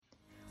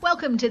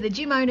Welcome to the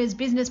Gym Owners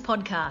Business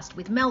Podcast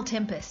with Mel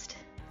Tempest.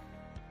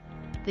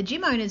 The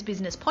Gym Owners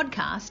Business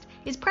Podcast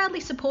is proudly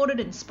supported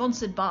and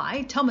sponsored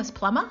by Thomas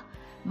Plummer,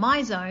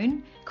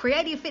 MyZone,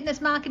 Creative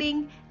Fitness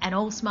Marketing and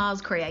All Smiles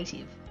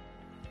Creative.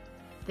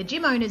 The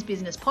Gym Owners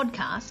Business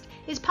Podcast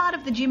is part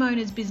of the Gym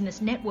Owners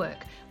Business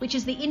Network, which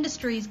is the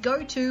industry's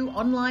go-to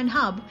online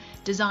hub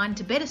designed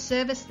to better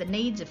service the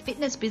needs of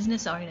fitness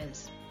business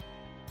owners.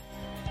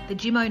 The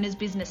Gym Owners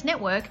Business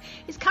Network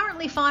is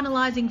currently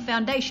finalising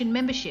foundation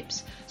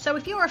memberships, so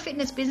if you're a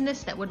fitness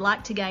business that would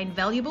like to gain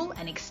valuable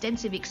and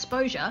extensive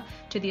exposure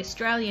to the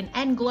Australian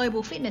and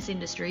global fitness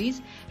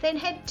industries, then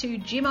head to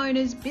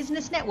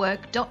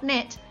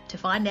gymownersbusinessnetwork.net to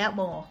find out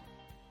more.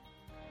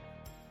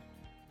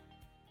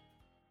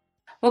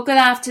 Well, good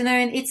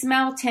afternoon. It's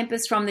Mel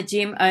Tempest from the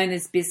Gym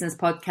Owners Business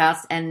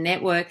Podcast and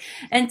Network.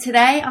 And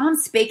today I'm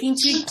speaking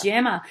to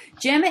Gemma.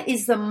 Gemma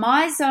is the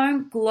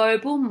MyZone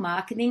Global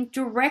Marketing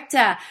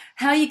Director.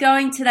 How are you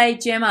going today,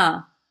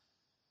 Gemma?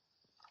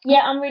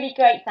 Yeah, I'm really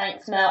great.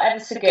 Thanks, Mel. Ever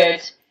so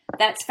good.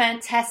 That's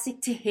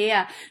fantastic to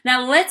hear.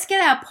 Now, let's get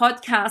our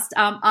podcast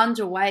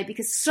underway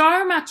because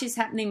so much is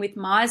happening with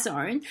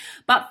MyZone.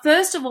 But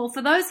first of all,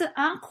 for those that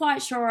aren't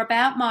quite sure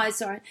about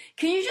MyZone,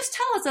 can you just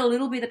tell us a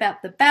little bit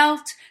about the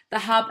belt, the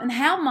hub, and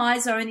how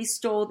MyZone is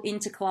stored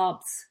into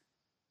clubs?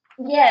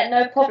 Yeah,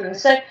 no problem.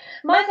 So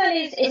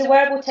MyZone is a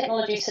wearable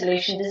technology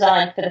solution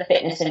designed for the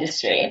fitness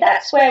industry. And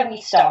that's where we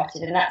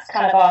started, and that's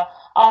kind of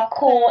our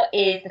core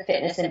is the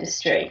fitness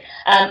industry.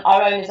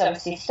 Our owners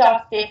obviously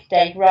started this,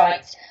 Dave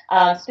Wright,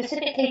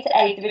 specifically to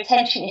aid the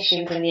retention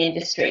issue within the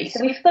industry.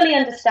 So we fully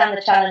understand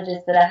the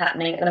challenges that are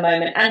happening at the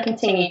moment and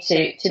continue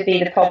to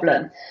be the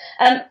problem.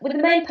 With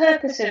the main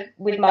purpose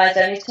with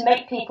MyZone is to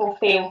make people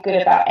feel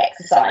good about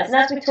exercise. And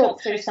as we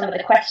talk through some of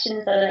the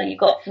questions that I know you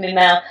got from me,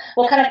 Mel,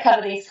 we'll kind of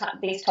cover these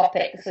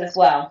topics as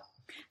well.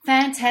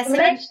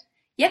 Fantastic.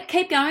 Yep,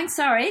 keep going.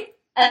 Sorry.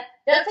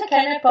 That's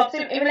okay, no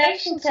problem. In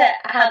relation to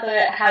how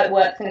it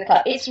works in the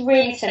club, it's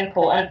really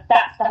simple, and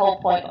that's the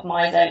whole point of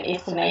MyZone,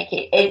 is to make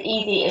it as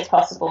easy as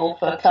possible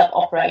for club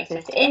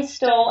operators to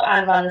install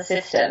and run the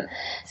system.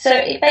 So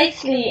it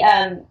basically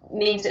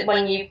means that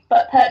when you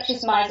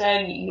purchase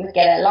MyZone, you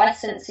get a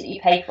license that you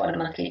pay for on a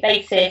monthly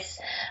basis,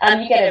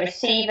 you get a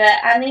receiver,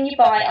 and then you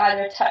buy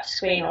either a touch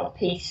screen or a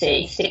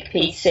PC, stick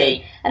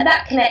PC, and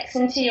that connects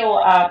into your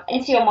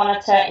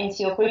monitor,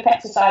 into your group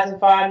exercise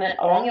environment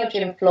or on your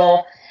gym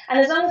floor. And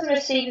as long as the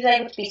receiver is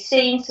able to be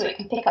seen, so it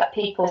can pick up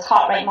people's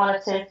heart rate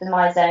monitors, the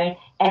MyZone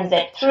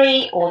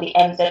MZ3 or the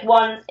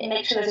MZ1s, it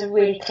makes sure there's a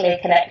really clear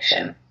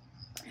connection.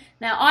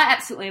 Now, I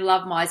absolutely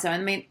love MyZone. I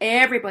mean,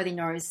 everybody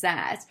knows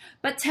that.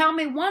 But tell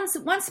me, once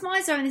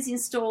MyZone is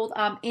installed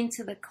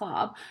into the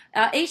club,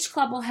 each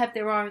club will have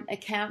their own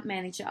account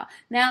manager.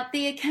 Now,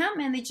 the account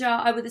manager,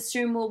 I would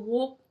assume, will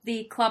walk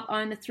the club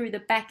owner through the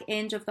back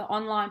end of the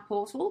online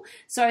portal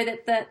so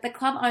that the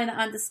club owner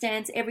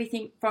understands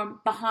everything from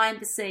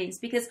behind the scenes,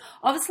 because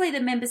obviously the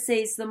member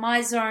sees the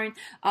MyZone,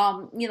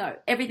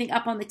 everything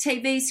up on the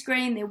TV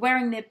screen, they're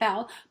wearing their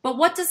belt, but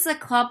what does the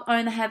club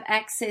owner have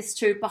access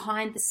to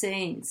behind the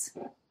scenes?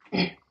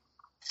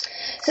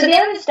 So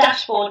the owner's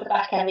dashboard, the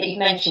back end that you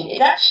mentioned,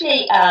 is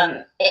actually,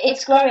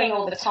 it's growing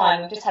all the time.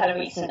 We've just had a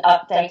recent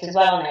update as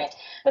well on it.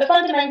 But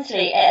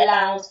fundamentally, it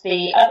allows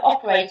the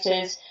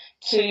operators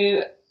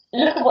to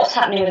look at what's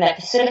happening in their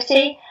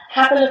facility,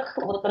 have a look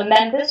at what the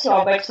members who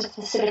are registered to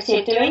the facility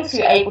are doing, so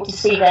you're able to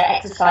see their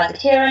exercise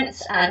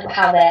adherence and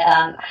how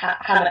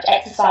much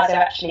exercise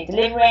they're actually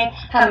delivering,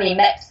 how many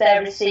MEPs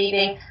they're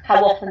receiving,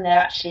 how often they're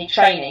actually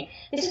training.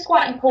 This is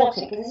quite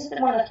important because this is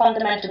one of the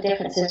fundamental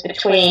differences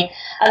between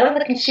a lot of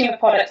the consumer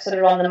products that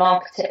are on the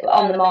market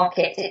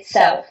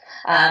itself,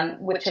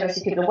 which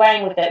obviously people are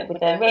wearing with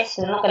their wrists,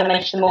 and I'm not going to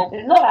mention them all.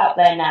 There's a lot out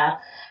there now,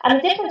 and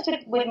the difference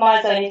with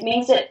MyZone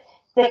means that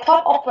the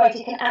club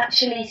operator can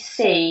actually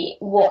see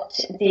what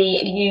the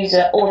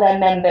user or their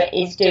member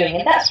is doing,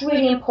 and that's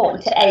really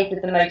important to aid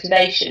with the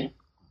motivation.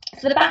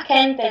 So the back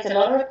end, there's a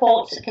lot of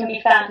reports that can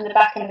be found in the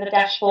back end of the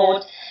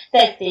dashboard.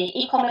 There's the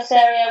e-commerce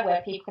area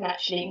where people can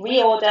actually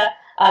reorder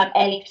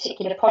any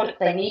particular product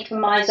they need from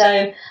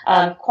MyZone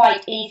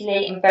quite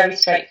easily and very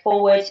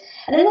straightforward.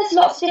 And then there's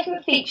lots of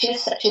different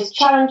features such as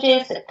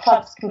challenges that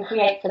clubs can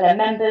create for their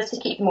members to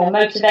keep them more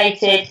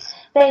motivated.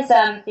 There's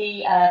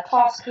the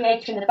class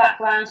creator in the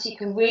background, so you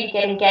can really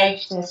get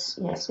engaged and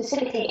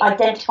specifically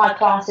identify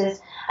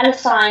classes and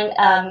assign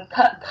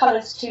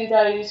colours to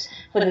those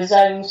for the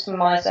zones from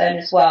MyZone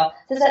as well.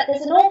 There's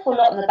an awful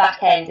lot on the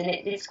back end, and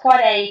it's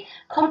quite a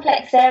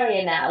complex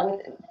area now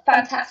with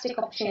fantastic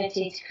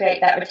opportunity to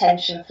create that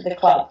retention for the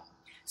club.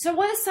 So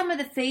what are some of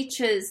the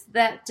features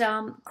that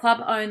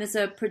club owners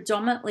are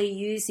predominantly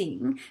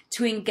using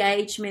to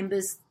engage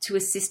members to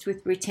assist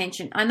with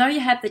retention? I know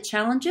you have the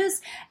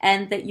challenges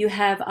and that you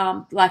have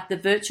like the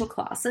virtual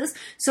classes.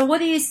 So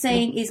what are you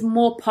seeing is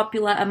more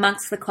popular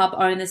amongst the club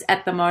owners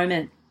at the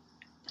moment?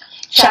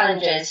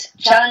 Challenges.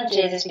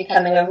 Challenges is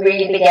becoming a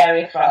really big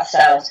area for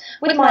ourselves.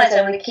 With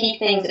MyZone, the key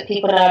things that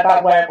people know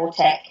about wearable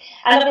tech,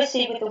 and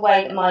obviously with the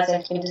way that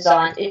MyZone's been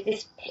designed,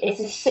 it's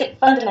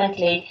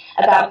fundamentally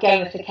about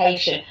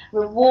gamification,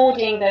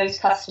 rewarding those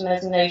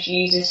customers and those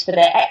users for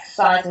their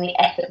exercise and the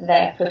effort that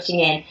they're putting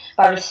in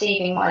by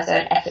receiving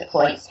MyZone effort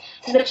points.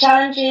 So the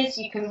challenges,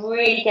 you can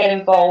really get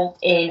involved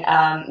in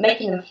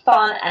making them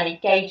fun and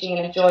engaging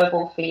and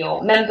enjoyable for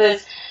your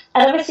members.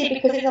 And obviously,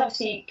 because it's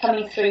obviously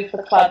coming through for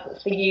the club,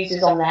 for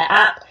users on their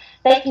app,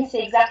 they can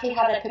see exactly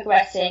how they're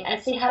progressing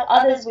and see how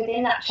others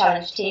within that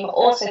challenge team are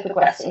also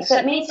progressing. So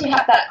it means you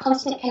have that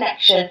constant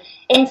connection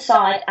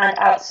inside and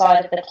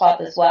outside of the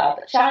club as well.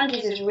 But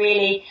challenges is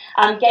really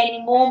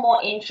gaining more and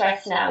more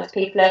interest now as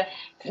people are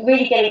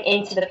really getting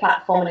into the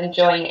platform and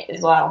enjoying it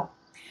as well.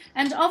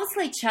 And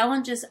obviously,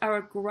 challenges are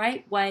a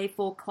great way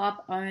for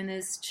club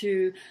owners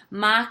to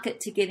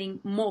market to getting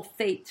more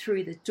feet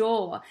through the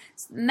door.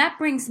 And that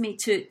brings me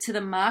to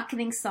the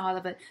marketing side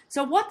of it.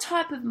 So what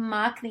type of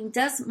marketing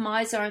does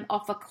MyZone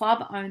offer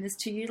club owners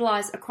to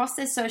utilise across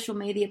their social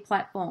media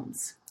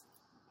platforms?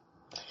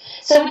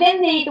 So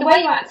within the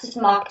way you access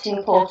the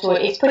marketing portal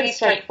is pretty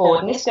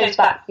straightforward, and this goes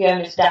back to the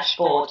owner's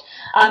dashboard.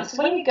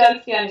 So when you go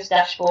to the owner's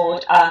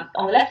dashboard,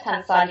 on the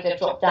left-hand side you get a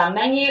drop-down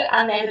menu,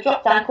 and there's a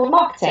drop-down called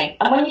Marketing.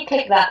 And when you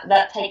click that,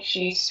 that takes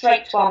you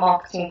straight to our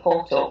marketing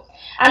portal.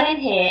 And in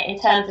here, in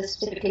terms of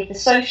specifically for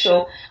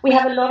social, we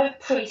have a lot of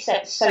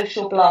preset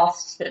social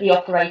blasts that the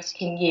operator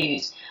can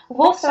use. We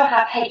also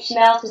have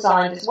HTML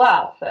designed as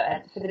well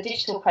for the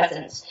digital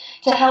presence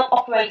to help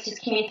operators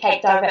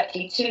communicate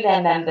directly to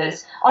their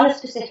members on a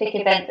specific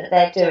event that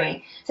they're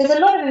doing. So there's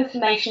a lot of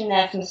information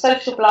there, from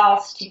social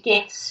blasts to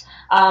GIFs,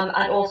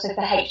 and also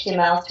for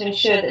HTML to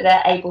ensure that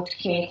they're able to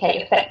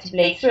communicate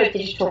effectively through a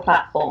digital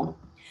platform.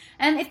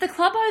 And if the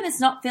club owner's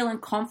not feeling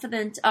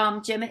confident,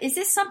 Gemma, is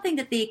this something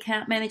that the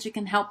account manager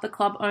can help the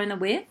club owner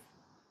with?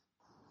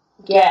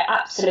 Yeah,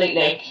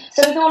 absolutely.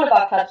 So with all of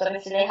our clubs,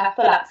 obviously, they have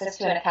full access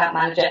to an account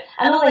manager,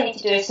 and all they need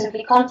to do is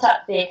simply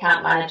contact the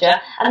account manager,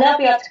 and they'll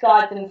be able to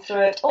guide them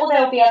through it, or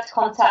they'll be able to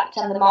contact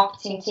the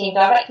marketing team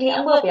directly,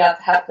 and we'll be able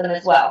to help them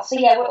as well. So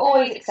yeah, we're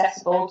always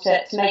accessible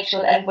to make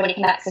sure that everybody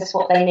can access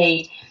what they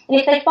need. And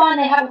if they find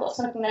they haven't got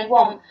something they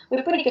want,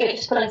 we're pretty good at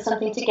just pulling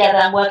something together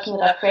and working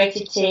with our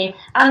creative team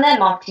and their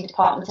marketing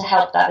department to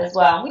help that as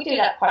well. And we do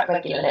that quite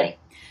regularly.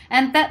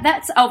 And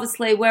that's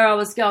obviously where I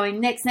was going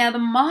next. Now, the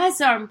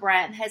MyZone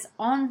brand has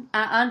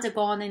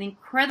undergone an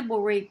incredible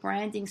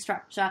rebranding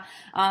structure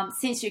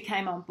since you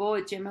came on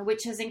board, Gemma,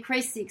 which has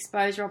increased the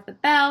exposure of the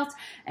belt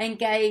and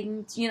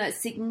gained,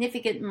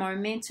 significant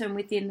momentum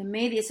within the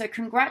media. So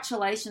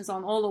congratulations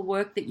on all the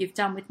work that you've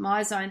done with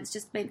MyZone. It's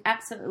just been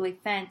absolutely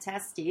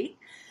fantastic.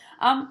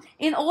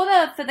 In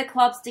order for the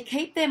clubs to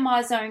keep their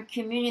MyZone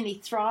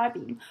community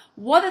thriving,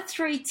 what are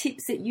 3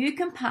 tips that you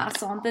can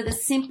pass on that are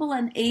simple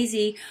and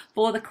easy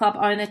for the club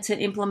owner to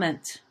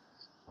implement?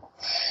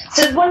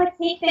 So one of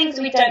the key things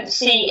we don't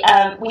see,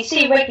 we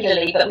see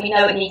regularly, but we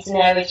know it needs an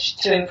area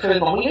to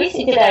improve on. We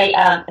recently did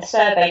a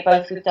survey,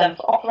 both we've done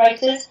for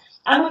operators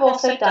and we've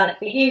also done it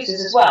for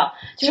users as well,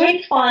 to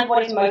really find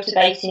what is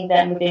motivating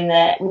them within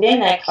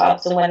their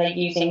clubs and when they're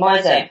using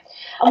MyZone.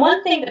 And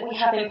one thing that we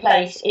have in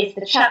place is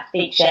the chat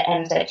feature,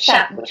 MZ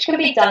Chat, which can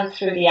be done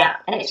through the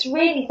app. And it's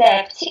really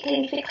there,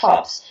 particularly for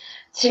clubs,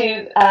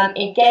 to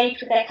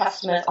engage with their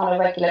customers on a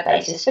regular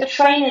basis, for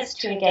trainers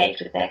to engage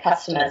with their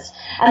customers.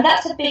 And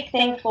that's a big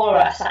thing for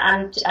us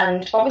and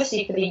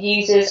obviously for the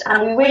users,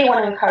 and we really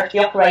want to encourage the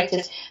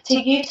operators to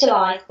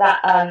utilise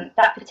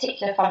that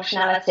particular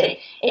functionality.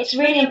 It's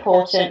really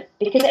important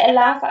because it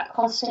allows that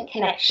constant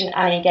connection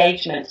and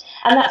engagement,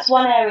 and that's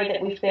one area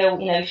that we feel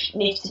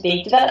needs to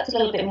be developed a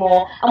little bit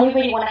more, and we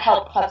really want to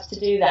help clubs to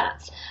do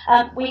that.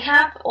 We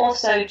have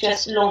also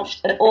just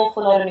launched an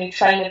awful lot of new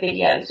trainer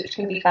videos which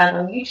can be found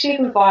on YouTube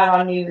and via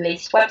our new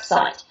released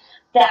website.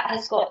 That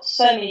has got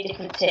so many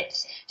different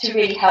tips to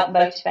really help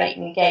motivate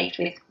and engage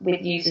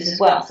with users as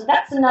well. So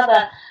that's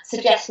another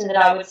suggestion that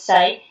I would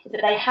say, is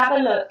that they have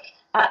a look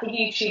at the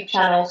YouTube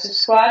channel,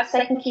 subscribe so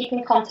they can keep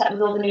in contact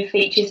with all the new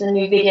features and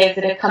new videos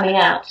that are coming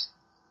out.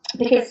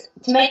 Because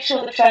to make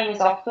sure the trainers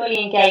are fully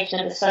engaged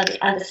and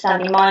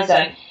understanding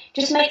MyZone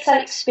just makes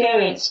that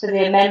experience for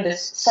their members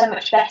so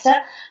much better,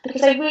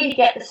 because they really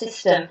get the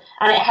system,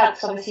 and it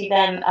helps obviously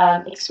them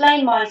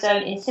explain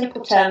MyZone in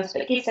simple terms,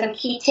 but gives them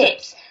key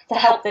tips to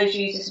help those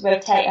users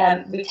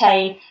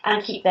retain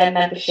and keep their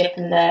membership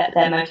and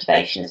their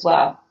motivation as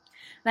well.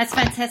 That's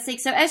fantastic.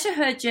 So as you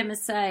heard Gemma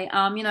say,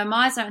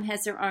 MyZone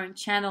has their own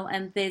channel,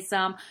 and there's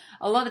a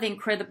lot of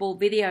incredible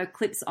video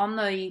clips on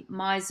the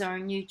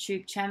MyZone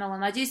YouTube channel,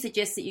 and I do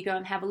suggest that you go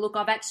and have a look.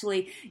 I've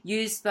actually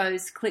used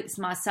those clips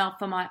myself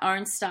for my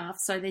own staff,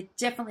 so they're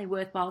definitely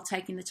worthwhile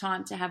taking the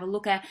time to have a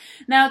look at.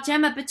 Now,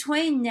 Gemma,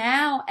 between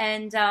now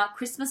and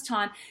Christmas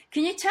time,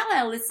 can you tell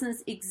our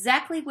listeners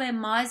exactly where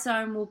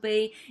MyZone will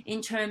be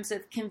in terms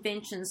of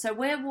conventions? So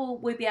where will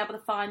we be able to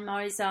find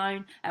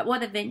MyZone? At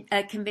what event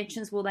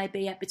conventions will they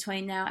be at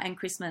between now and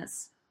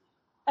Christmas?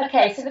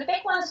 Okay, so the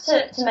big ones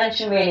to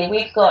mention really,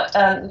 we've got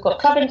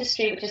Club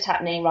Industry, which is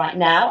happening right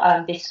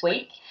now this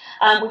week.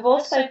 We've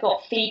also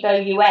got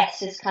FIBO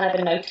US as kind of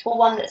a notable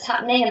one that's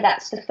happening, and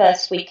that's the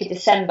first week of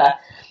December.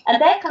 And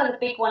they're kind of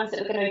the big ones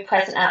that we're going to be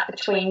present at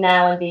between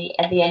now and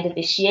the end of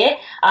this year,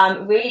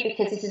 really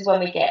because this is when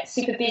we get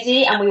super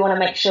busy and we want to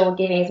make sure we're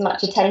giving as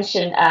much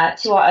attention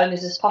to our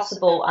owners as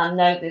possible and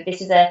know that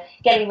this is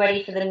getting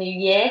ready for the new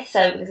year. So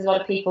there's a lot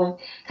of people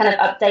kind of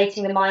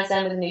updating the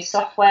MyZone with the new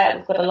software.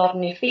 We've got a lot of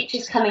new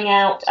features coming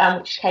out,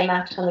 which came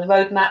out on the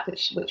roadmap,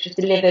 which was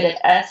delivered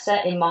at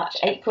IRSA in March,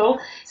 April.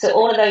 So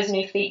all of those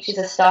new features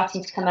are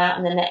starting to come out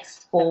in the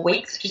next 4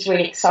 weeks, which is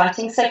really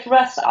exciting. So for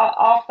us,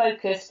 our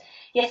focus,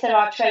 yes, there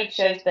are trade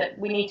shows, but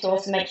we need to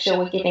also make sure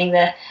we're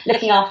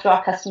looking after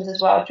our customers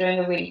as well during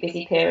a really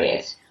busy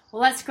period.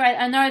 Well, that's great.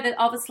 I know that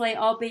obviously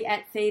I'll be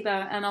at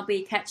FIBO and I'll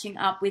be catching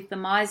up with the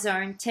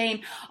MyZone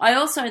team. I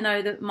also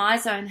know that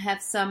MyZone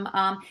have some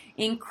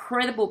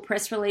incredible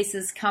press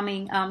releases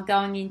coming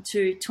going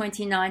into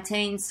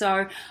 2019.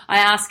 So I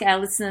ask our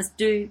listeners,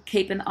 do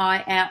keep an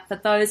eye out for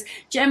those.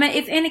 Gemma,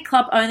 if any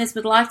club owners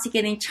would like to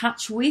get in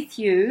touch with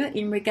you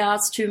in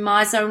regards to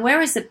MyZone,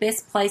 where is the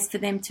best place for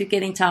them to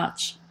get in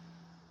touch?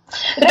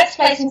 The best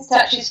place in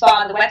touch is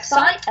via the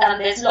website.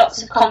 There's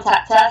lots of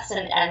contact us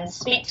and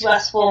speak to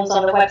us forms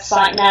on the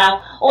website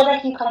now, or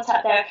they can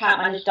contact their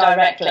account manager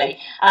directly.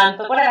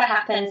 But whatever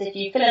happens, if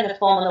you fill in the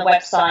form on the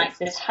website,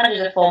 there's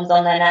hundreds of forms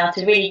on there now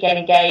to really get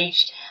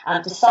engaged.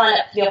 To sign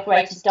up for the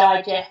Operators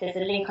Digest, there's a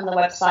link on the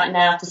website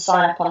now to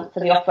sign up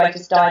for the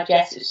Operators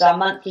Digest, which is our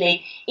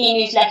monthly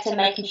e-newsletter,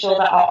 making sure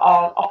that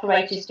our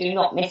operators do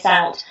not miss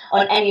out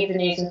on any of the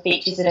news and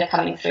features that are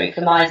coming through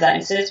for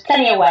MyZone. So there's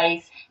plenty of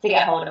ways to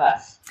get hold of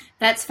us.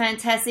 That's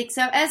fantastic.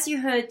 So as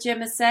you heard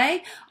Gemma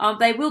say,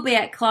 they will be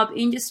at Club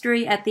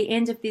Industry at the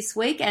end of this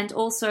week and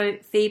also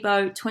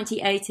FIBO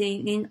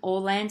 2018 in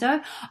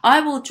Orlando.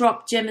 I will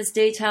drop Gemma's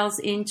details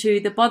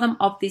into the bottom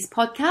of this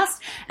podcast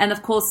and,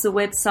 of course, the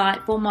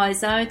website for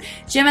MyZone.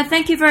 Gemma,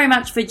 thank you very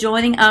much for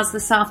joining us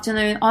this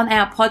afternoon on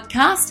our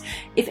podcast.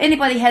 If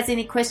anybody has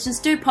any questions,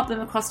 do pop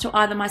them across to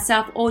either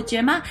myself or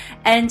Gemma,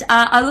 and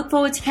I look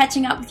forward to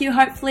catching up with you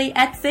hopefully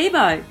at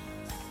FIBO.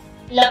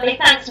 Lovely.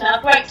 Thanks,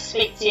 Mel. Great to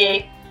speak to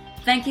you.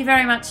 Thank you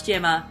very much,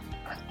 Gemma.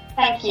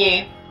 Thank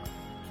you.